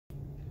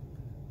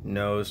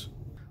knows.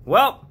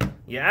 Well,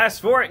 you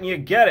asked for it and you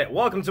get it.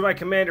 Welcome to my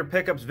Commander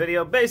Pickups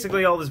video.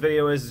 Basically, all this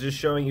video is just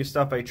showing you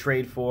stuff I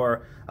trade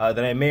for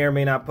that I may or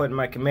may not put in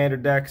my Commander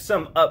deck,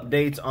 some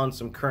updates on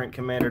some current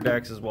Commander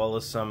decks, as well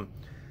as some,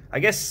 I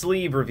guess,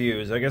 sleeve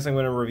reviews. I guess I'm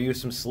going to review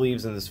some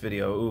sleeves in this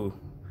video.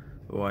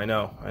 Ooh, I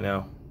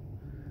know.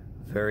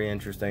 Very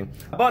interesting.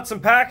 I bought some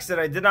packs that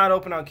I did not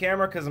open on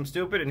camera because I'm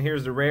stupid, and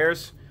here's the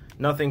rares.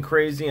 Nothing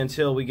crazy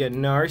until we get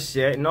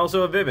Narset, and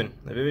also a Vivin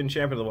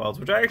Champion of the Wilds,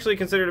 which I actually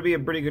consider to be a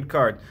pretty good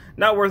card.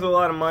 Not worth a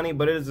lot of money,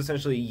 but it is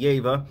essentially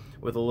Yeva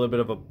with a little bit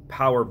of a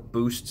power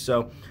boost,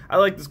 so I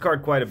like this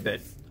card quite a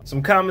bit.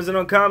 Some commons and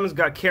uncommons,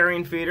 got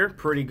Carrion Feeder,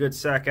 pretty good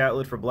sack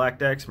outlet for black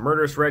decks.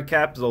 Murderous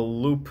Redcap is a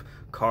loop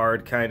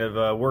card, kind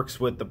of works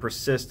with the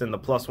persist and the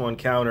 +1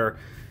 counter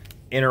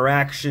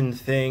interaction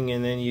thing,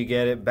 and then you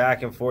get it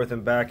back and forth,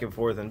 and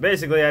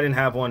basically I didn't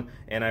have one,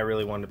 and I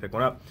really wanted to pick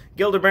one up.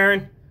 Gilder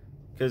Baron,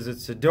 because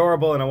it's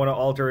adorable and I want to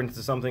alter it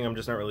into something, I'm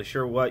just not really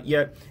sure what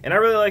yet. And I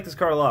really like this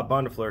card a lot,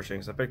 Bond of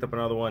Flourishing, so I picked up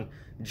another one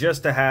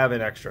just to have an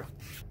extra.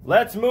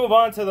 Let's move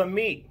on to the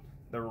meat,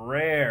 the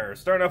rare.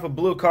 Starting off with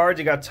blue cards,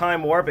 you got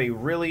Time Warp, a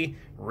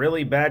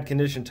really bad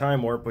condition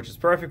Time Warp, which is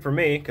perfect for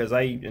me because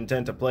I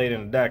intend to play it in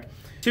a deck.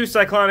 2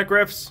 Cyclonic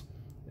Rifts.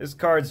 This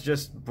card's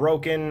just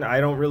broken. I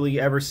don't really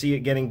ever see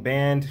it getting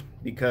banned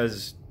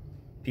because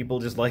people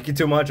just like it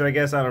too much, I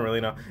guess. I don't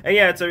really know. And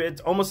yeah,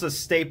 it's almost a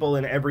staple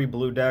in every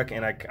blue deck,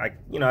 and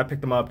I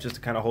picked them up just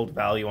to kind of hold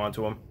value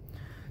onto them.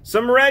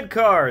 Some red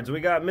cards.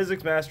 We got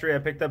Mizzix Mastery I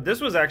picked up. This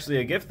was actually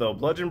a gift, though.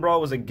 Bludgeon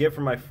Brawl was a gift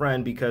from my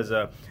friend because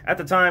at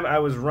the time I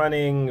was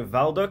running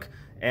Valduk,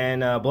 and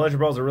Bludgeon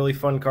Brawl is a really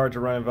fun card to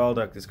run in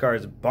Valduk. This card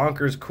is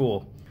bonkers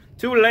cool.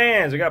 2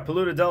 lands. We got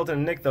Polluted Delta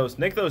and Nykthos.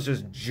 Nykthos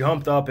just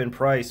jumped up in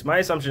price. My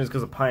assumption is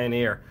because of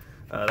Pioneer.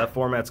 That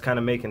format's kind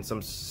of making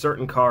some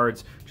certain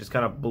cards just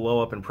kind of blow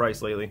up in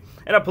price lately.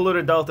 And a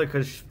Polluted Delta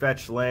because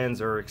fetch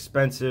lands are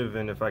expensive,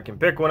 and if I can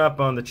pick one up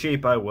on the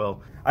cheap, I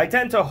will. I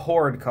tend to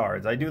hoard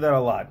cards. I do that a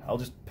lot. I'll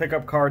just pick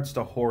up cards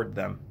to hoard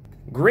them.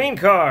 Green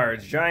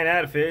cards. Giant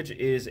Adafige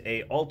is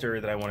a altar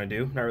that I want to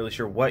do. Not really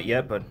sure what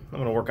yet, but I'm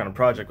going to work on a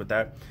project with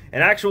that.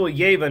 An actual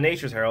Yeva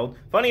Nature's Herald.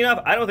 Funny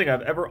enough, I don't think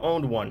I've ever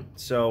owned one,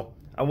 so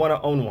I want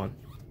to own one.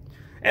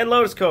 And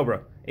Lotus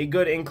Cobra. A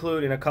good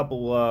include in a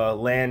couple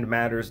Land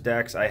Matters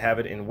decks. I have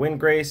it in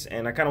Windgrace,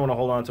 and I kind of want to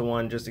hold on to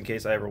one just in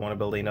case I ever want to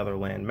build another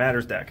Land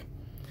Matters deck.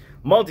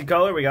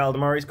 Multicolor, we got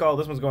Aldemari's Call.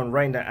 This one's going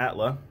right into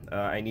Atla.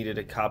 I needed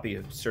a copy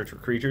of Search for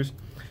Creatures.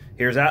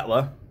 Here's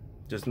Atla,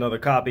 just another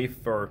copy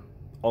for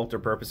altar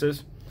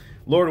purposes.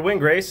 Lord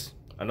Windgrace,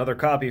 another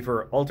copy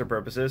for altar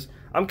purposes.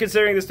 I'm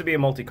considering this to be a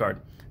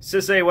multi-card.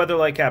 Sisay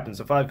Weatherlight Captains,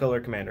 a 5-color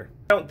commander.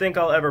 I don't think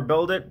I'll ever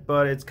build it,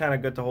 but it's kind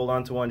of good to hold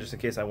on to one just in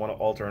case I want to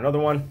alter another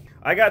one.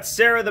 I got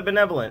Serra the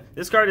Benevolent.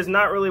 This card is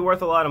not really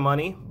worth a lot of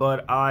money,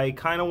 but I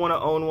kind of want to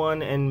own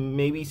one and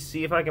maybe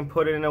see if I can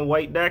put it in a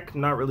white deck.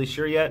 Not really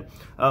sure yet.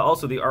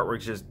 Also, the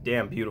artwork's just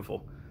damn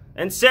beautiful.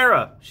 And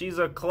Serra, she's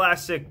a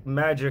classic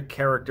Magic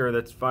character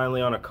that's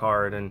finally on a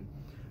card, and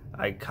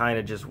I kind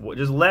of just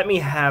let me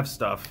have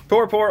stuff.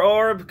 Torpor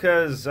Orb,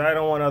 because I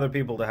don't want other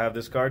people to have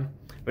this card.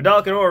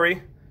 Vidalcan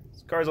Ori.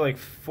 This card's like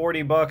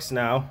 40 bucks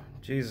now.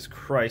 Jesus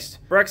Christ.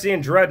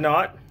 Phyrexian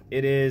Dreadnought.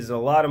 It is a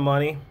lot of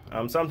money.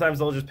 Sometimes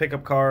they'll just pick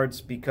up cards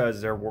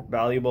because they're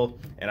valuable,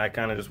 and I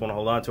kind of just want to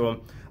hold on to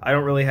them. I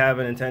don't really have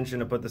an intention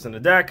to put this in a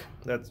deck.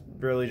 That's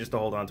really just to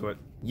hold on to it.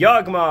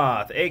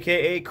 Yawgmoth,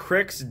 a.k.a.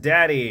 Crick's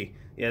Daddy.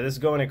 Yeah, this is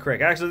going in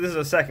Crick. Actually, this is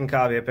a second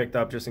copy I picked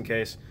up just in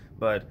case,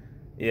 but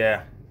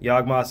yeah.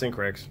 Yawgmoths and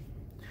Cricks.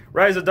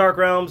 Rise of Dark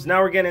Realms.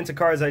 Now we're getting into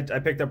cards I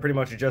picked up pretty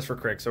much just for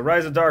Cricks. So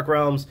Rise of Dark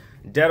Realms,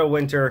 Dead of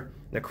Winter,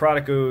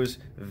 Necrotic Ooze,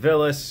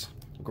 Vilis,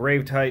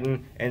 Grave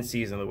Titan, and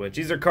Season of the Witch.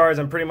 These are cards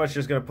I'm pretty much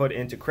just going to put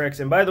into Cricks.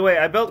 And by the way,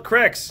 I built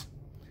Cricks.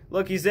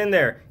 Look, he's in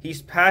there.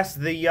 He's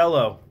past the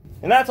yellow.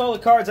 And that's all the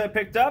cards I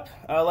picked up.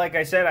 Like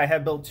I said, I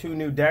have built 2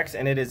 new decks,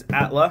 and it is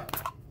Atla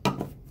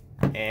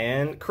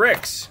and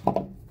Cricks.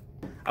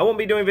 I won't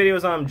be doing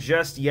videos on them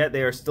just yet.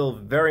 They are still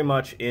very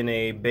much in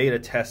a beta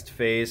test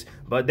phase,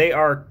 but they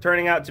are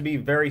turning out to be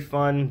very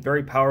fun,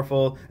 very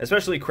powerful,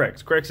 especially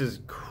Cricks. Cricks is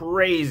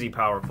crazy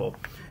powerful.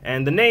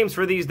 And the names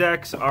for these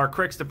decks are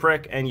Cricks the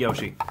Prick and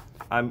Yoshi.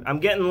 I'm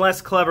getting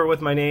less clever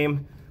with my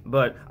name,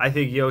 but I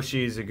think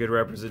Yoshi is a good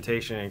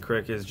representation and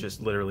Crick is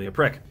just literally a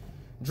prick.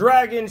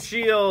 Dragon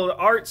Shield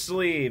art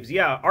sleeves.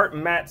 Yeah, art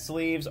matte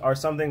sleeves are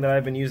something that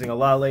I've been using a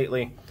lot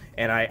lately,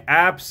 and I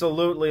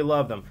absolutely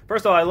love them.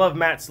 First of all, I love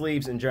matte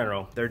sleeves in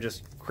general. They're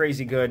just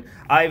crazy good.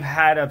 I've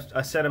had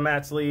a set of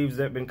matte sleeves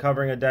that have been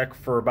covering a deck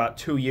for about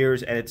 2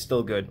 years, and it's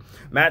still good.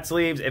 Matte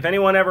sleeves, if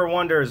anyone ever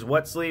wonders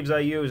what sleeves I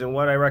use and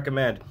what I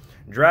recommend,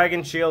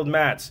 Dragon Shield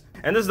mattes.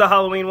 And this is the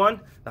Halloween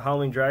one, the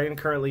Halloween Dragon.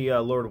 Currently,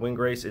 Lord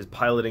Windgrace is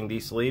piloting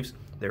these sleeves.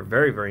 They're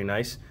very, very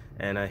nice.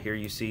 And here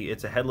you see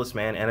it's a headless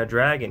man and a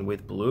dragon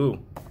with blue.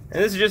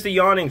 And this is just a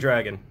yawning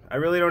dragon. I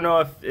really don't know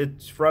if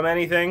it's from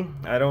anything.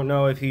 I don't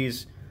know if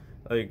he's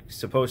like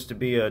supposed to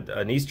be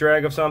an Easter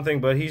egg of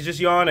something, but he's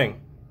just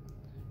yawning.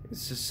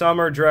 It's a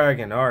summer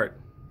dragon art,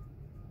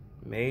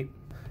 mate.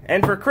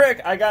 And for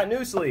Crick, I got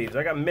new sleeves.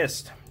 I got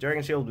Mist.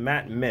 Dragon Shield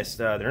Matte Mist.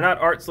 They're not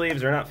art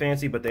sleeves. They're not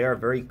fancy, but they are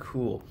very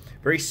cool.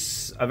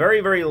 A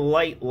very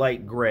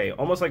light gray.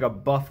 Almost like a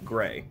buff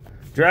gray.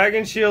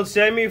 Dragon Shield,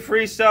 send me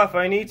free stuff.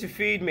 I need to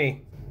feed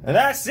me. And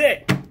that's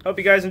it. Hope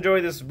you guys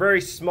enjoyed this very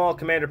small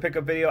Commander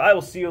pickup video. I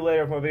will see you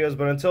later for more videos,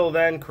 but until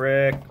then,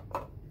 Crick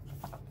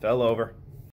fell over.